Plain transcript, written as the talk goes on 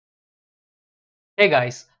Hey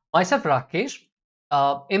guys, myself Rakesh.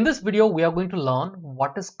 In this video, we are going to learn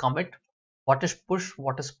what is commit, what is push,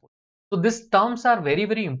 what is pull. So these terms are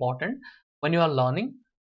very important when you are learning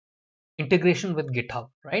integration with GitHub,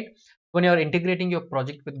 right? When you are integrating your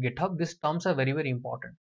project with GitHub, these terms are very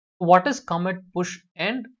important. What is commit, push,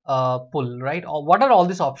 and pull, right? Or what are all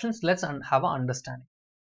these options? Let's have an understanding.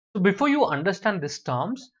 So before you understand these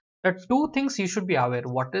terms, there are two things you should be aware.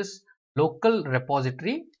 What is local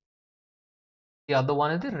repository? The other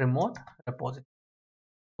one is the remote repository.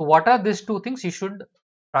 So what are these two things? You should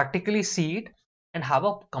practically see it and have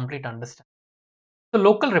a complete understanding. So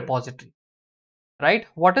local repository, right?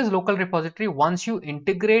 What is local repository? Once you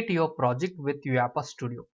integrate your project with UiPath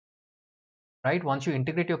Studio, right? Once you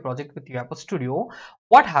integrate your project with UiPath Studio,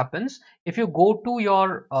 what happens if you go to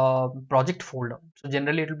your project folder? So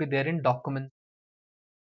generally it will be there in documents.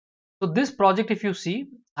 So this project, if you see,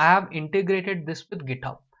 I have integrated this with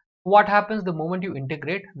GitHub. What happens the moment you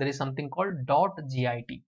integrate? There is something called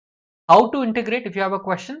 .git. How to integrate? If you have a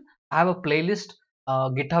question, I have a playlist,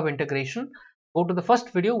 GitHub integration. Go to the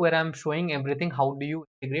first video where I'm showing everything. How do you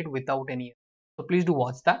integrate without any error? So please do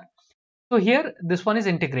watch that. So here this one is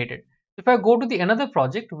integrated. If I go to the another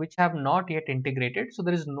project which I have not yet integrated, so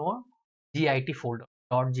there is no git folder,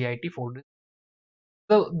 .git folder.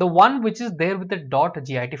 So the one which is there with the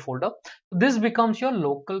 .git folder, this becomes your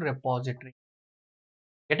local repository.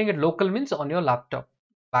 Getting it local means on your laptop,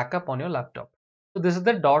 backup on your laptop. So this is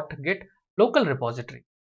the .git local repository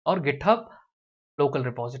or GitHub local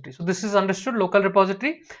repository. So this is understood, local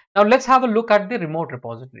repository. Now let's have a look at the remote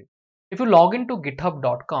repository. If you log into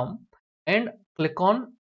github.com and click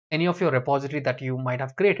on any of your repository that you might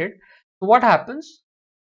have created, so what happens?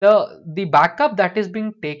 The backup that is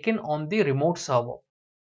being taken on the remote server.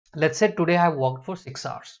 Let's say today I have worked for 6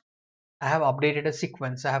 hours. I have updated a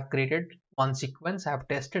sequence. I have created one sequence. I have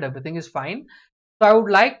tested, everything is fine. So I would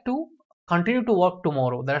like to continue to work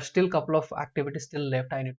tomorrow. There are still a couple of activities still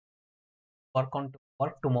left. I need to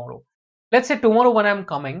work tomorrow. Let's say tomorrow when I'm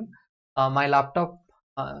coming, my laptop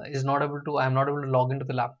is not able to. I'm not able to log into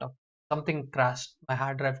the laptop. Something crashed. My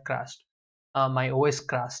hard drive crashed. My OS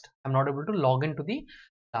crashed. I'm not able to log into the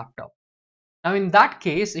laptop. Now in that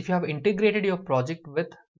case, if you have integrated your project with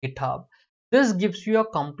GitHub, this gives you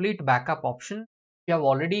a complete backup option. If you have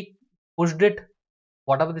already pushed it,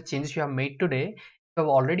 whatever the changes you have made today, if you have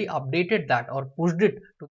already updated that or pushed it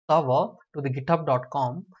to the server, to the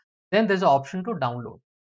github.com, then there's an option to download.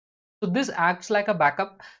 So this acts like a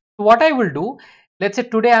backup. So what I will do, let's say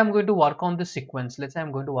today I'm going to work on this sequence. Let's say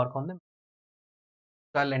I'm going to work on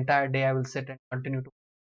the entire day I will sit and continue to.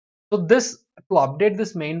 So this, to update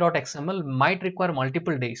this main.xml might require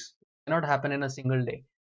multiple days. It cannot happen in a single day,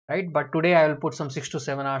 right? But today I will put some 6 to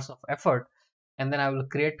 7 hours of effort, and then I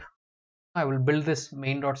will build this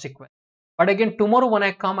main.sequence. But again, tomorrow when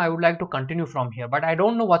I come, I would like to continue from here, but I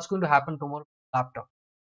don't know what's going to happen tomorrow with the laptop,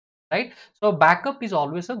 right? So backup is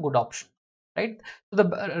always a good option, right? So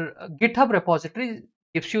the GitHub repository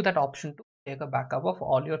gives you that option to take a backup of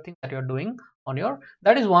all your things that you're doing on your,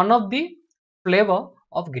 that is one of the flavor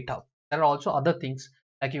of GitHub. There are also other things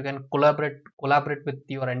like you can collaborate with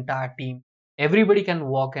your entire team. Everybody can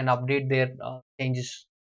work and update their changes.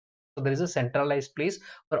 So there is a centralized place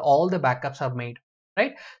where all the backups are made,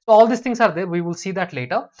 right? So all these things are there. We will see that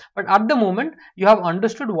later. But at the moment, you have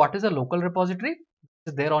understood what is a local repository.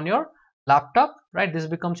 It's there on your laptop, right? This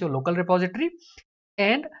becomes your local repository,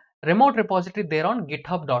 and remote repository there on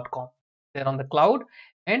github.com. They're on the cloud,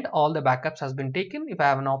 and all the backups has been taken. If I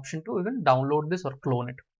have an option to even download this or clone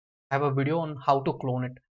it, I have a video on how to clone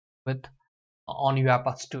it with on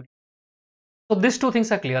UiPath Studio. So these two things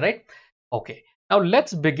are clear, right? Okay, now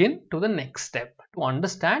let's begin to the next step to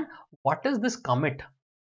understand what is this commit,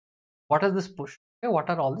 what is this push, okay, what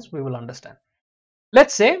are all this, we will understand.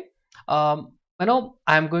 Let's say I'm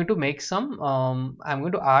going to make some I'm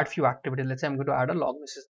going to add few activities. Let's say I'm going to add a log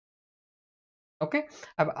message. Okay,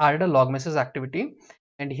 I've added a log message activity,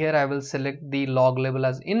 and here I will select the log label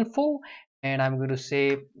as info, and I'm going to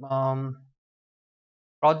say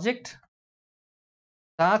project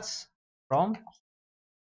starts from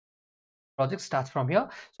here.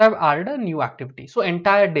 So I've added a new activity. So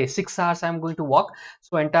entire day, 6 hours I'm going to work.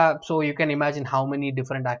 So you can imagine how many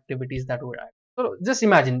different activities that would add. So just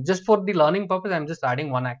imagine, just for the learning purpose, I'm just adding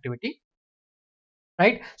one activity,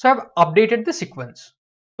 right? So I've updated the sequence.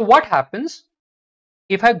 So what happens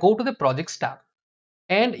if I go to the projects tab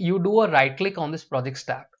and you do a right click on this projects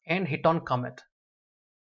tab and hit on commit?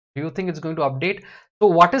 Do you think it's going to update? So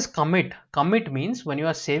what is commit? Commit means when you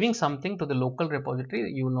are saving something to the local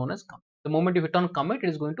repository, you known as commit. The moment you hit on commit, it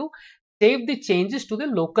is going to save the changes to the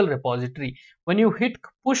local repository. When you hit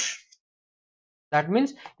push, That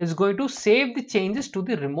means it's going to save the changes to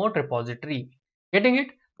the remote repository. Getting it?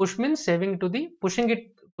 Push means saving to the pushing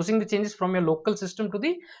the changes from your local system to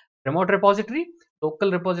the remote repository.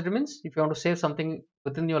 Local repository means if you want to save something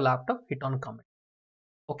within your laptop, hit on commit.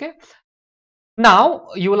 Okay. Now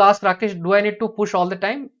you will ask, Rakesh, do I need to push all the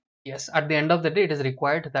time? Yes, at the end of the day, it is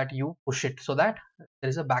required that you push it so that there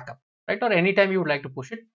is a backup, right? Or anytime you would like to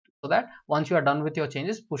push it, so that once you are done with your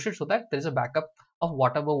changes, push it so that there is a backup of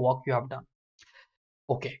whatever work you have done.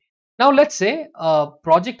 Okay. Now let's say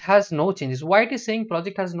project has no changes. Why it is saying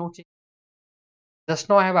project has no changes? Just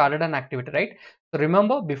now I have added an activity, right? So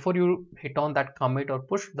remember, before you hit on that commit or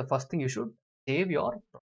push, the first thing you should save your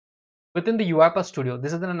within the UiPath Studio.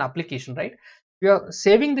 This is an application, right? You are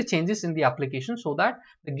saving the changes in the application so that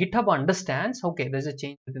the GitHub understands, okay, there's a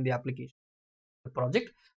change within the application, the project.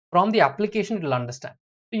 From the application, it will understand.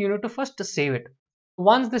 So you need to first save it.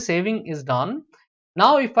 Once the saving is done,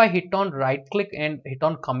 now if I hit on right click and hit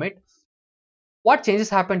on commit, what changes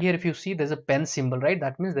happened here? If you see, there's a pen symbol, right?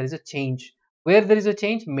 That means there is a change. Where there is a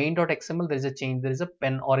change, main.xml, there is a change. There is a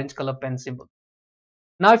pen, orange color pen symbol.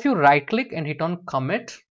 Now if you right click and hit on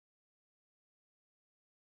commit,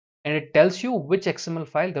 and it tells you which XML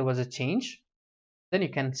file there was a change, then you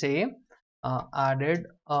can say added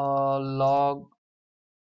log,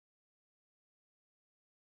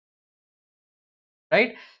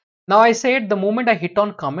 right? Now I said the moment I hit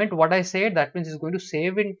on commit, what I said, that means it's going to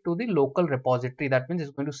save into the local repository. That means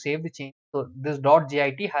it's going to save the change. So this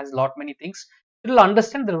 .git has lot many things. It will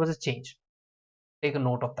understand there was a change. Take a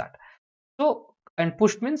note of that. So, and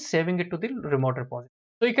push means saving it to the remote repository.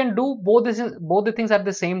 So you can do both the things at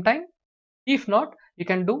the same time. If not, you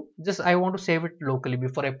can do just I want to save it locally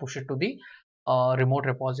before I push it to the remote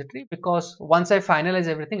repository, because once I finalize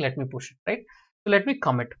everything, let me push it, right? So let me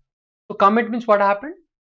commit. So commit means what happened?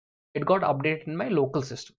 It got updated in my local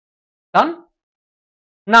system. Done.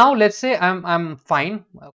 Now let's say I'm fine.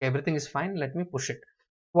 Okay, everything is fine. Let me push it.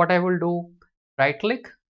 What I will do, right click,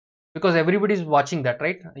 because everybody is watching that,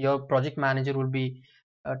 right? Your project manager will be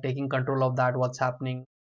taking control of that, what's happening,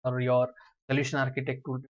 or your solution architect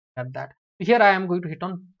will be at that. Here I am going to hit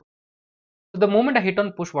on. So the moment I hit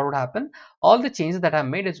on push, what would happen? All the changes that I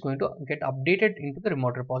made is going to get updated into the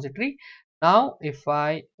remote repository. Now if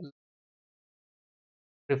I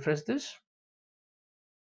refresh this,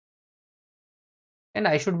 and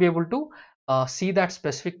I should be able to see that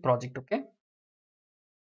specific project. Okay,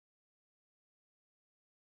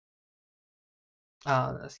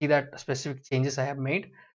 see that specific changes I have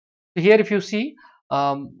made. So here if you see,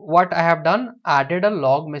 what I have done, added a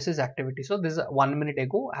log message activity. So this is 1 minute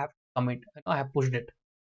ago I have commit, I have pushed it.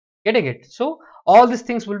 Getting it? So all these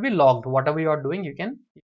things will be logged. Whatever you are doing, you can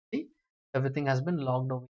see everything has been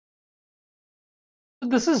logged over. So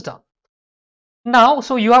this is done. Now,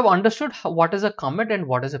 so you have understood what is a commit and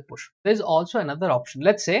what is a push. There is also another option.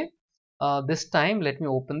 Let's say this time, let me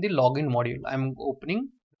open the login module. I'm opening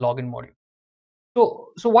login module.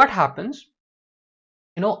 So what happens?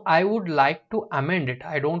 I would like to amend it.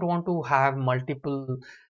 I don't want to have multiple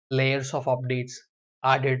layers of updates.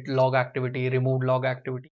 Added log activity, removed log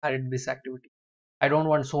activity, added this activity. I don't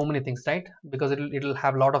want so many things, right? Because it'll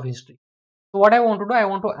have a lot of history. So what I want to do, I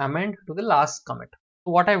want to amend to the last commit.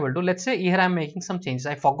 So what I will do, let's say here I'm making some changes.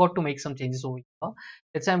 I forgot to make some changes over here.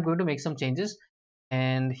 Let's say I'm going to make some changes,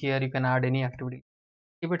 and here you can add any activity.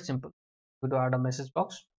 Keep it simple. Go to add a message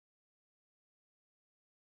box.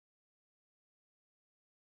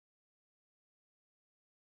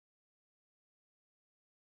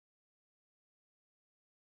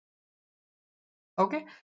 Okay.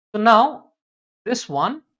 So now this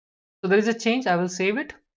one, so there is a change. I will save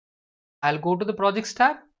it. I'll go to the projects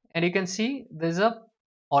tab, and you can see there's a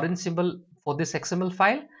orange symbol for this XML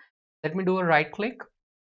file. Let me do a right click,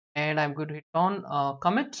 and I'm going to hit on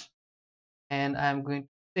commit, and I'm going to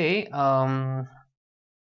say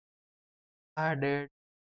added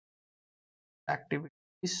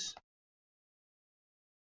activities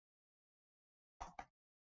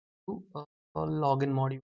to a login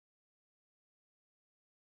module.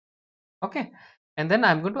 Okay, and then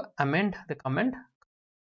I'm going to amend the comment.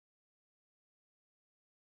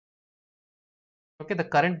 Okay, the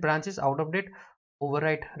current branch is out of date.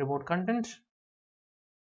 Overwrite remote content.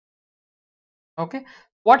 Okay,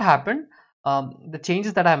 what happened? The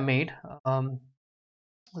changes that I made.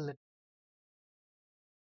 Let's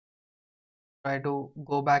try to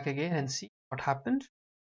go back again and see what happened.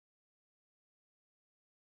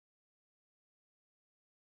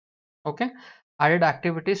 Okay, added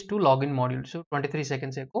activities to login module. So 23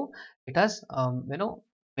 seconds ago, it has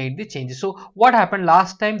made the changes. So what happened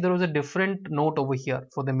last time? There was a different note over here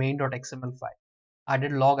for the main.xml file.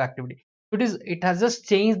 Added log activity. It has just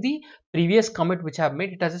changed the previous commit which I have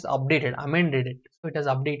made. It has just amended it. So it has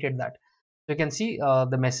updated that. So you can see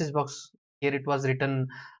the message box here, it was written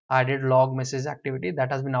added log message activity,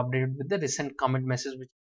 that has been updated with the recent commit message. Which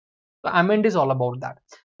so amend is all about that.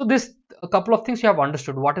 So this, a couple of things you have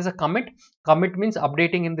understood. What is a commit? Commit means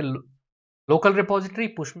updating in the local repository.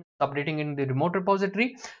 Push means updating in the remote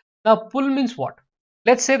repository. Now pull means what?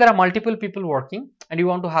 Let's say there are multiple people working and you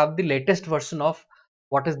want to have the latest version of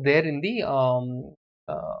what is there in the on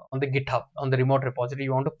the GitHub, on the remote repository.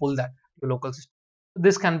 You want to pull that to local system.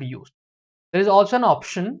 This can be used. There is also an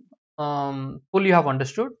option, pull you have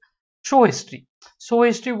understood. Show history. Show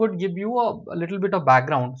history would give you a little bit of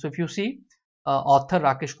background. So if you see author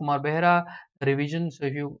Rakesh Kumar Behera, revision. So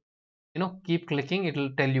if you know, keep clicking, it will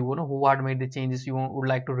tell you, you know, who had made the changes you would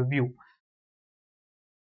like to review.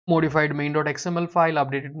 Modified main.xml file,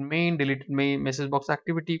 updated main, deleted main message box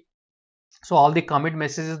activity. So all the commit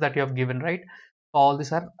messages that you have given, right? All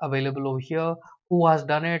these are available over here. Who has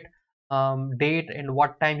done it, date and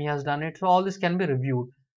what time he has done it. So all this can be reviewed.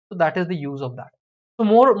 So that is the use of that. So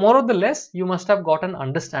more or the less, you must have got an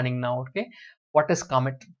understanding now. Okay, what is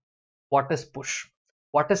commit, what is push,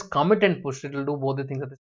 what is commit and push. It will do both the things.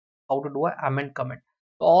 How to do a amend commit.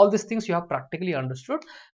 So all these things you have practically understood.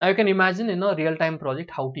 Now you can imagine in a real-time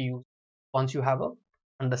project how to use once you have a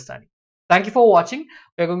understanding. Thank you for watching.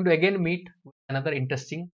 We are going to again meet with another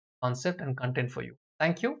interesting concept and content for you.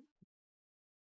 Thank you.